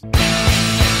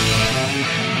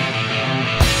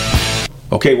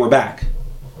Okay, we're back.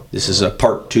 This is a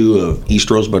part 2 of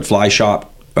East Rosebud Fly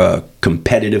Shop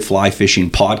competitive fly fishing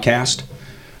podcast.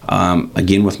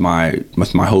 Again with my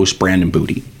host Brandon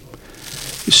Booty.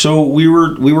 So we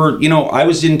were, I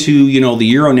was into, the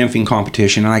Euro nymphing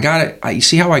competition, and I got it. You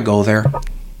see how I go there?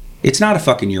 It's not a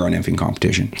fucking Euro nymphing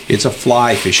competition. It's a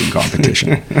fly fishing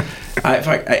competition.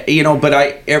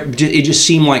 It just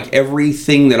seemed like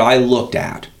everything that I looked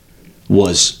at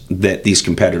was that these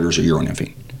competitors are Euro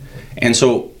nymphing. And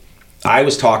so I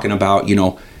was talking about,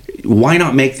 why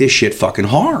not make this shit fucking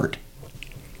hard?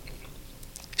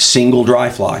 Single dry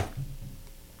fly.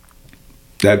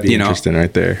 That'd be interesting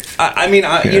right there.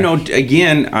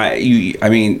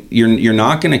 You're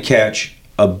not going to catch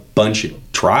a bunch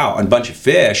of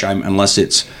fish unless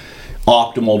it's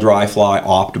optimal dry fly,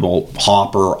 optimal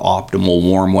hopper, optimal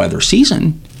warm weather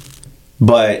season.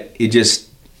 But it just,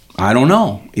 I don't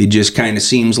know. It just kind of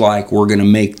seems like we're going to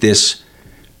make these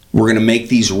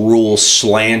rules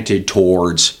slanted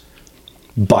towards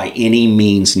by any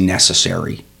means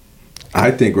necessary. I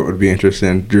think what would be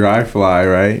interesting, dry fly,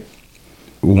 right?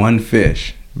 One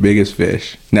fish, biggest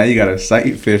fish. Now you got to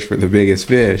sight fish for the biggest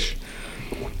fish.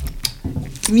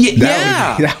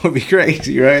 That would be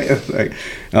crazy, right? It's like,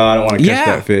 I don't want to catch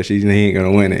that fish. He ain't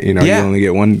gonna win it. You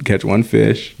only catch one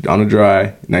fish on a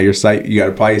dry. Now you got to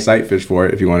apply your sight fish for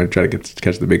it if you want to try to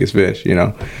catch the biggest fish.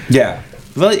 Yeah.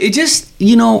 Well, it just,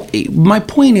 my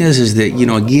point is that,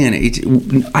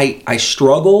 again, I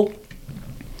struggle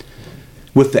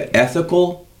with the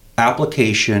ethical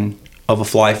application of a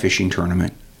fly fishing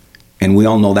tournament. And we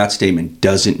all know that statement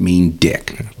doesn't mean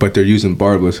dick. But they're using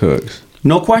barbless hooks.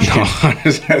 No question.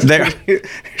 They're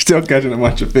still catching a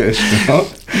bunch of fish.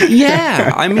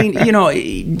 Yeah.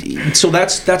 So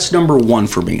that's number one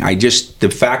for me.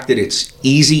 The fact that it's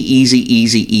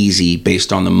easy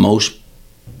based on the most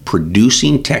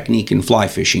producing technique in fly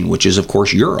fishing, which is, of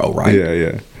course, Euro, right?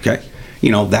 Yeah. Okay.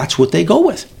 That's what they go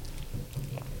with.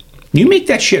 You make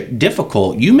that shit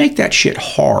difficult, you make that shit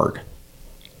hard,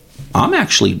 I'm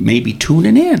actually maybe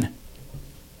tuning in.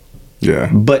 Yeah.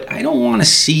 But I don't want to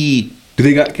see... Do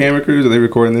they got camera crews? Are they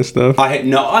recording this stuff? I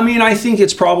think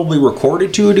it's probably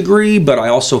recorded to a degree, but I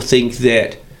also think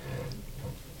that,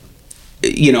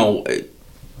 it's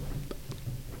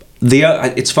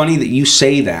funny that you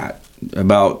say that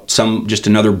about just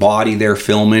another body there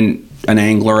filming an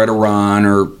angler at a run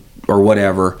or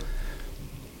whatever.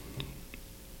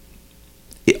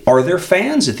 Are there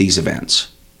fans at these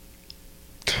events?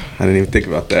 I didn't even think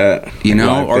about that.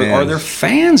 Are there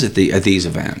fans at these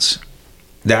events?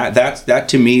 That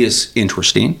to me is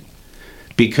interesting,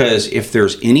 because if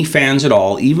there's any fans at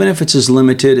all, even if it's as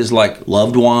limited as like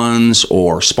loved ones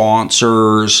or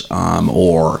sponsors,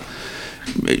 or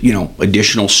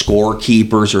additional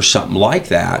scorekeepers or something like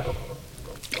that,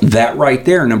 that right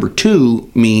there, number two,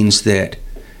 means that,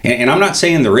 and I'm not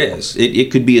saying there is,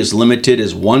 it could be as limited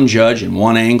as one judge and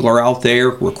one angler out there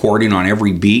recording on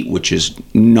every beat, which is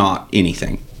not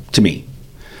anything to me.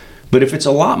 But if it's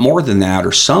a lot more than that,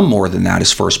 or some more than that,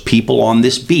 as far as people on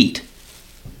this beat,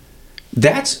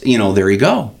 that's, there you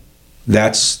go.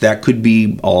 That could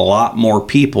be a lot more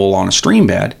people on a stream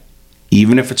bed,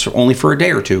 even if it's only for a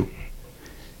day or two.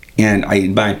 And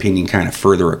in my opinion, kind of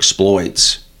further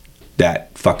exploits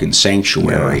that fucking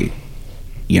sanctuary.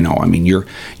 Yeah.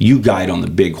 You guide on the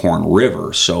Bighorn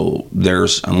River, so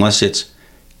unless it's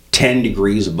 10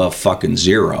 degrees above fucking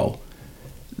zero,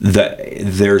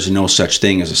 there's no such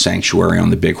thing as a sanctuary on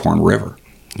the Bighorn River.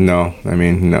 No.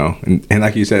 And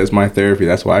like you said, it's my therapy.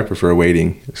 That's why I prefer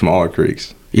wading smaller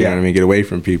creeks. You know what I mean? Get away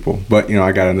from people. But,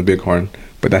 I got in the Bighorn,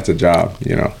 but that's a job,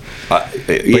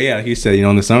 But yeah, like you said,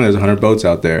 in the summer, there's 100 boats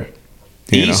out there.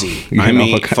 Easy.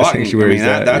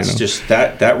 That's just,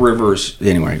 that river's,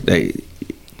 anyway,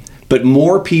 but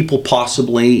more people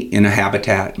possibly in a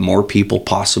habitat, more people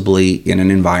possibly in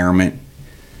an environment,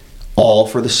 all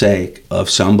for the sake of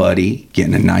somebody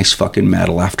getting a nice fucking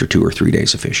medal after 2 or 3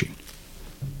 days of fishing.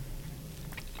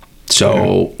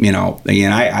 So,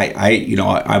 again,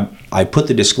 I put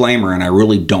the disclaimer, and I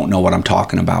really don't know what I'm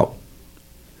talking about.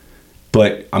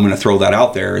 But I'm going to throw that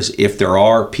out there, is if there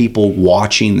are people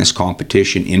watching this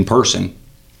competition in person,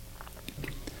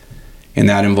 and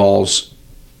that involves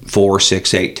 4,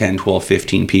 6, 8, 10, 12,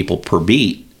 15 people per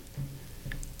beat,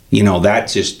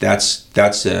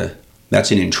 that's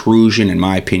an intrusion, in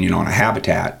my opinion, on a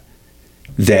habitat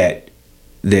that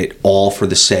all for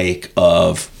the sake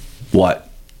of what?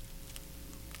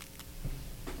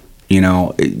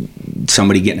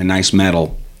 Somebody getting a nice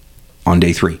medal on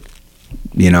day 3.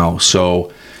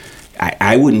 So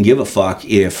I wouldn't give a fuck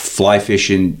if fly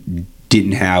fishing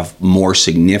didn't have more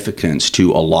significance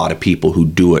to a lot of people who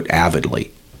do it avidly.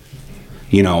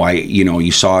 You know,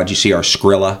 did you see our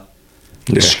Skrilla?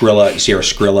 Yeah. You see our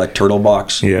Skrilla turtle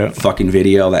box fucking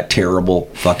video, that terrible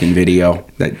fucking video,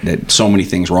 that so many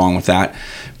things wrong with that.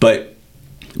 But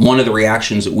one of the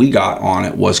reactions that we got on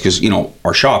it was because,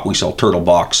 our shop, we sell turtle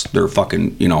box. They're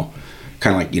fucking, kind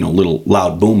of like, little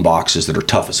loud boom boxes that are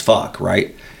tough as fuck,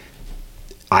 right?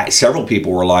 Several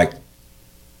people were like,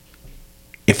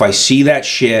 if I see that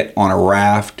shit on a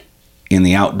raft in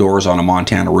the outdoors on a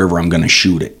Montana river, I'm going to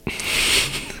shoot it.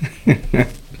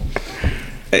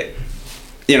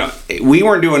 We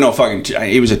weren't doing no fucking.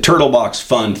 It was a turtle box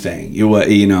fun thing. It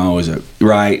was a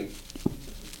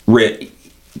stupid.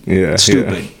 Yeah.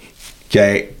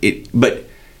 Okay, but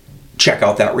check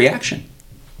out that reaction.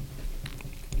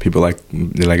 People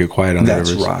they like it quiet on the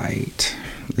rivers.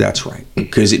 That's right.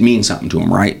 Because it means something to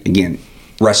them, right? Again,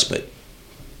 respite.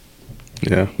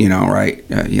 Yeah. Right?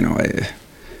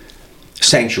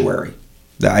 Sanctuary.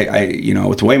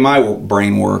 With the way my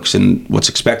brain works and what's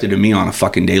expected of me on a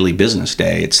fucking daily business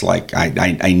day, it's like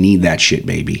I need that shit,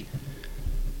 baby.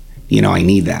 I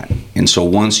need that. And so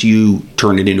once you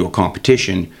turn it into a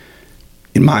competition,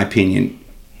 in my opinion,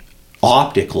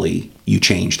 optically, you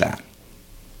change that.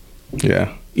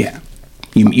 Yeah. Yeah.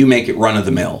 You make it run of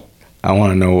the mill. I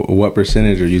want to know what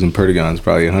percentage are using Perdigons.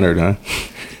 Probably 100, huh?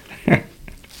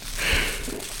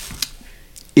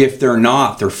 If they're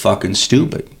not, they're fucking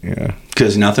stupid. Yeah.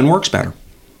 Because nothing works better.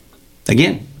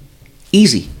 Again,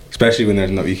 easy. Especially when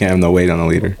you can't have no weight on the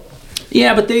leader.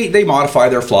 Yeah, but they modify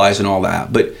their flies and all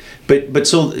that. But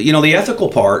so, the ethical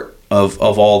part of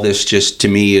all this just to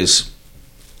me is,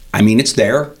 it's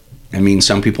there.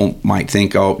 Some people might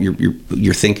think, oh,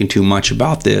 you're thinking too much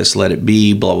about this. Let it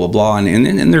be, blah blah blah,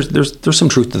 and there's some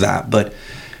truth to that. But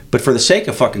for the sake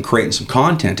of fucking creating some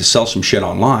content to sell some shit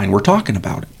online, we're talking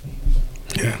about it.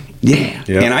 Yeah.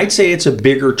 And I'd say it's a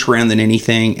bigger trend than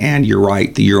anything. And you're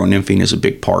right, the Euro nymphing is a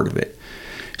big part of it.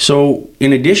 So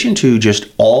in addition to just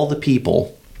all the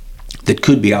people that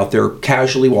could be out there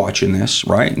casually watching this,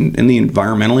 right, and the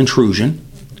environmental intrusion,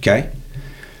 okay,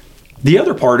 the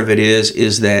other part of it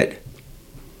is that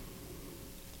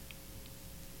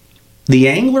the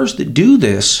anglers that do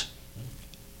this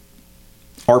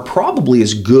are probably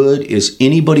as good as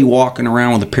anybody walking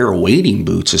around with a pair of wading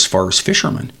boots as far as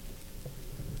fishermen.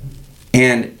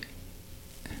 And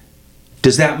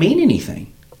does that mean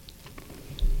anything?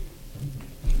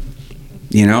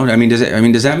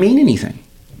 Does that mean anything?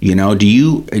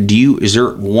 Is there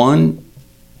one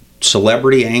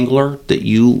celebrity angler that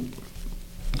you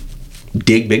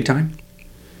dig big time?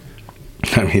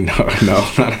 No,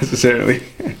 not necessarily.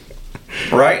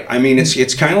 Right?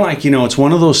 It's kind of like, it's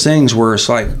one of those things where it's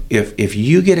like, if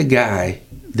you get a guy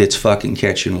that's fucking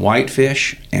catching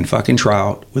whitefish and fucking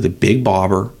trout with a big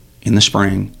bobber in the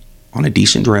spring on a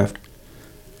decent drift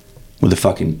with a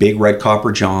fucking big red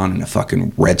copper john and a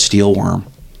fucking red steel worm,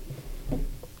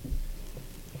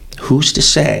 who's to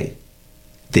say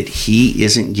that he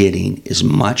isn't getting as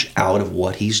much out of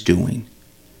what he's doing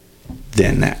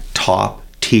than that top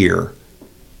tier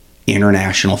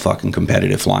international fucking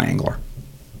competitive fly angler?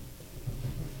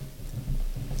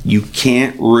 You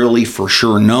can't really for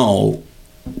sure know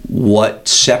what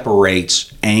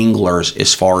separates anglers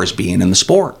as far as being in the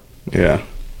sport. Yeah.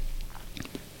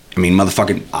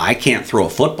 Motherfucking, I can't throw a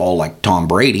football like Tom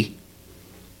Brady.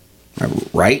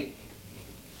 Right?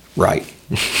 Right.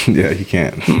 Yeah, you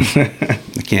can't. I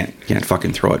can't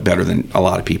fucking throw it better than a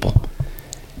lot of people.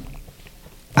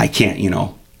 I can't,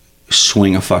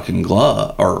 swing a fucking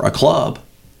glove or a club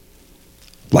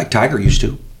like Tiger used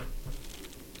to.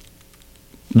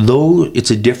 Though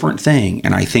it's a different thing,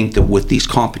 and I think that what these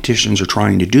competitions are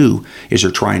trying to do is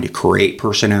they're trying to create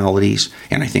personalities,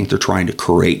 and I think they're trying to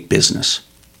create business.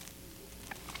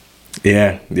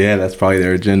 Yeah, that's probably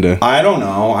their agenda. I don't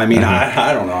know. I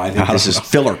don't know. I think this is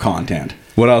filler content.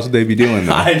 What else would they be doing,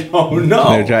 though? I don't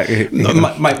know.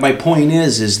 My point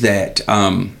is that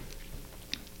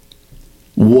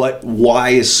why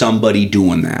is somebody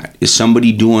doing that? Is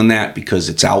somebody doing that because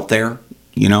it's out there,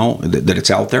 that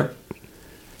it's out there?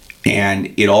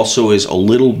 And it also is a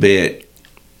little bit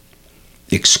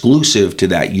exclusive to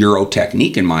that Euro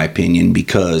technique, in my opinion,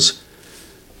 because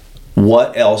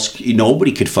what else?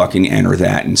 Nobody could fucking enter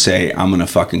that and say, I'm going to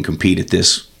fucking compete at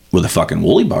this with a fucking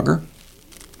woolly bugger.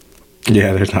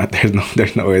 Yeah, there's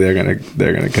no way they're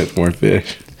gonna catch more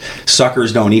fish.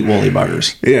 Suckers don't eat woolly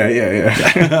buggers. Yeah.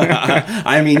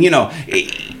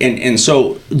 And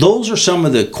so those are some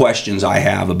of the questions I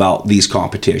have about these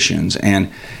competitions, and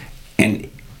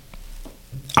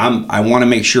I want to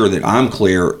make sure that I'm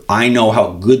clear. I know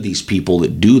how good these people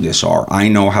that do this are. I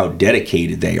know how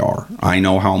dedicated they are. I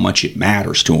know how much it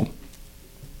matters to them.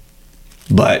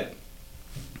 But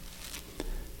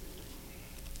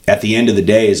at the end of the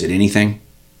day, is it anything?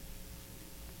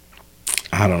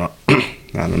 I don't know.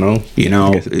 I don't know. You know,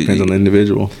 I guess it depends on the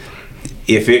individual.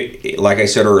 If it, like I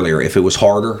said earlier, if it was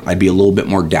harder, I'd be a little bit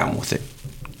more down with it.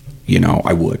 You know,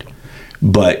 I would.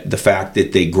 But the fact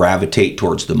that they gravitate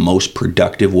towards the most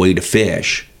productive way to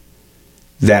fish,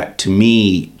 that to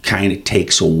me kind of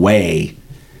takes away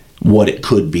what it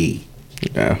could be.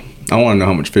 Yeah. I want to know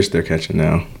how much fish they're catching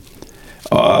now.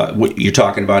 What you're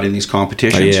talking about in these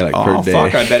competitions? Oh, yeah, like per day.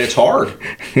 Fuck, I bet it's hard.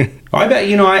 I bet,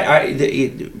 you know,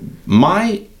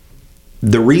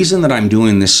 the reason that I'm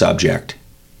doing this subject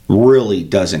really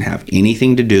doesn't have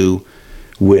anything to do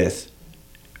with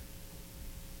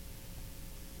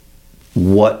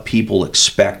what people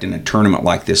expect in a tournament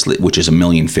like this, which is 1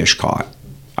 million fish caught.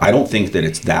 I don't think that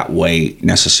it's that way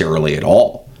necessarily at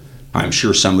all. I'm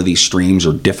sure some of these streams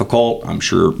are difficult. I'm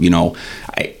sure, you know,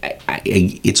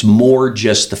 it's more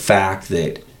just the fact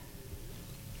that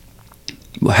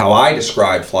how I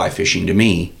describe fly fishing to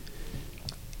me,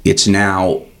 it's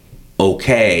now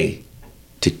okay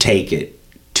to take it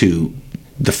to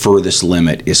the furthest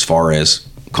limit as far as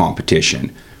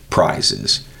competition,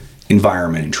 prizes,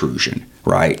 environment intrusion,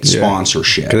 right? Yeah.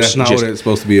 Sponsorships. Because that's not what it's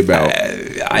supposed to be about.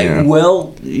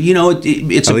 Well, you know,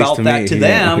 it's at about that to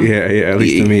them. Yeah, at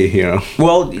least to me, you know.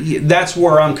 Well, that's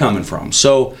where I'm coming from.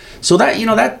 So that, you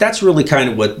know, that's really kind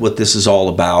of what this is all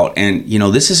about. And, you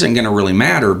know, this isn't going to really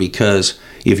matter because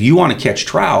if you want to catch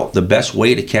trout, the best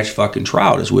way to catch fucking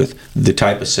trout is with the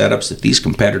type of setups that these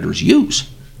competitors use.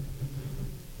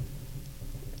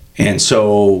 And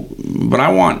so, but I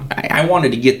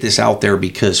wanted to get this out there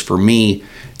because for me,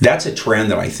 that's a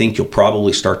trend that I think you'll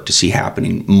probably start to see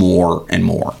happening more and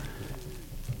more.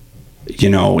 You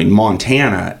know, in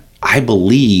Montana, I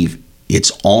believe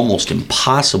it's almost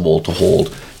impossible to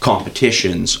hold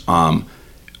competitions on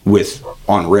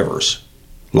rivers.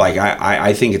 Like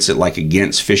I think it's like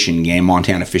against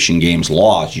Montana Fishing Game's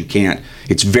laws. You can't.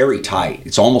 It's very tight.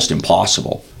 It's almost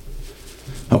impossible.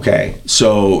 Okay,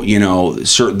 so, you know,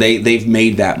 they've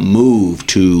made that move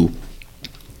to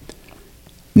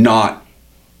not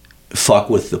fuck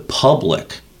with the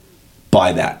public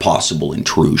by that possible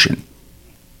intrusion.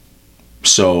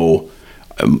 So,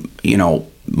 you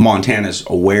know, Montana's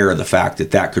aware of the fact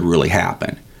that could really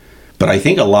happen. But I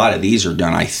think a lot of these are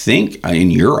done, I think,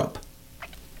 in Europe.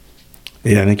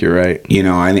 Yeah, I think you're right. You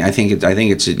know, I think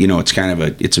it's you know, it's kind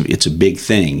of it's a big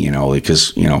thing, you know,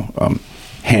 because, you know,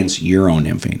 hence Euro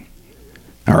nymphing.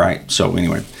 All right. So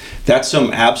anyway, that's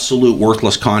some absolute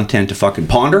worthless content to fucking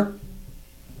ponder.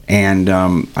 And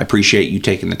I appreciate you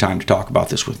taking the time to talk about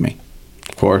this with me.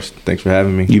 Of course. Thanks for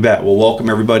having me. You bet. Well, welcome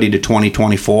everybody to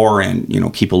 2024, and, you know,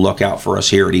 keep a lookout for us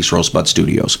here at East Rosebud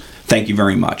Studios. Thank you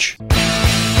very much.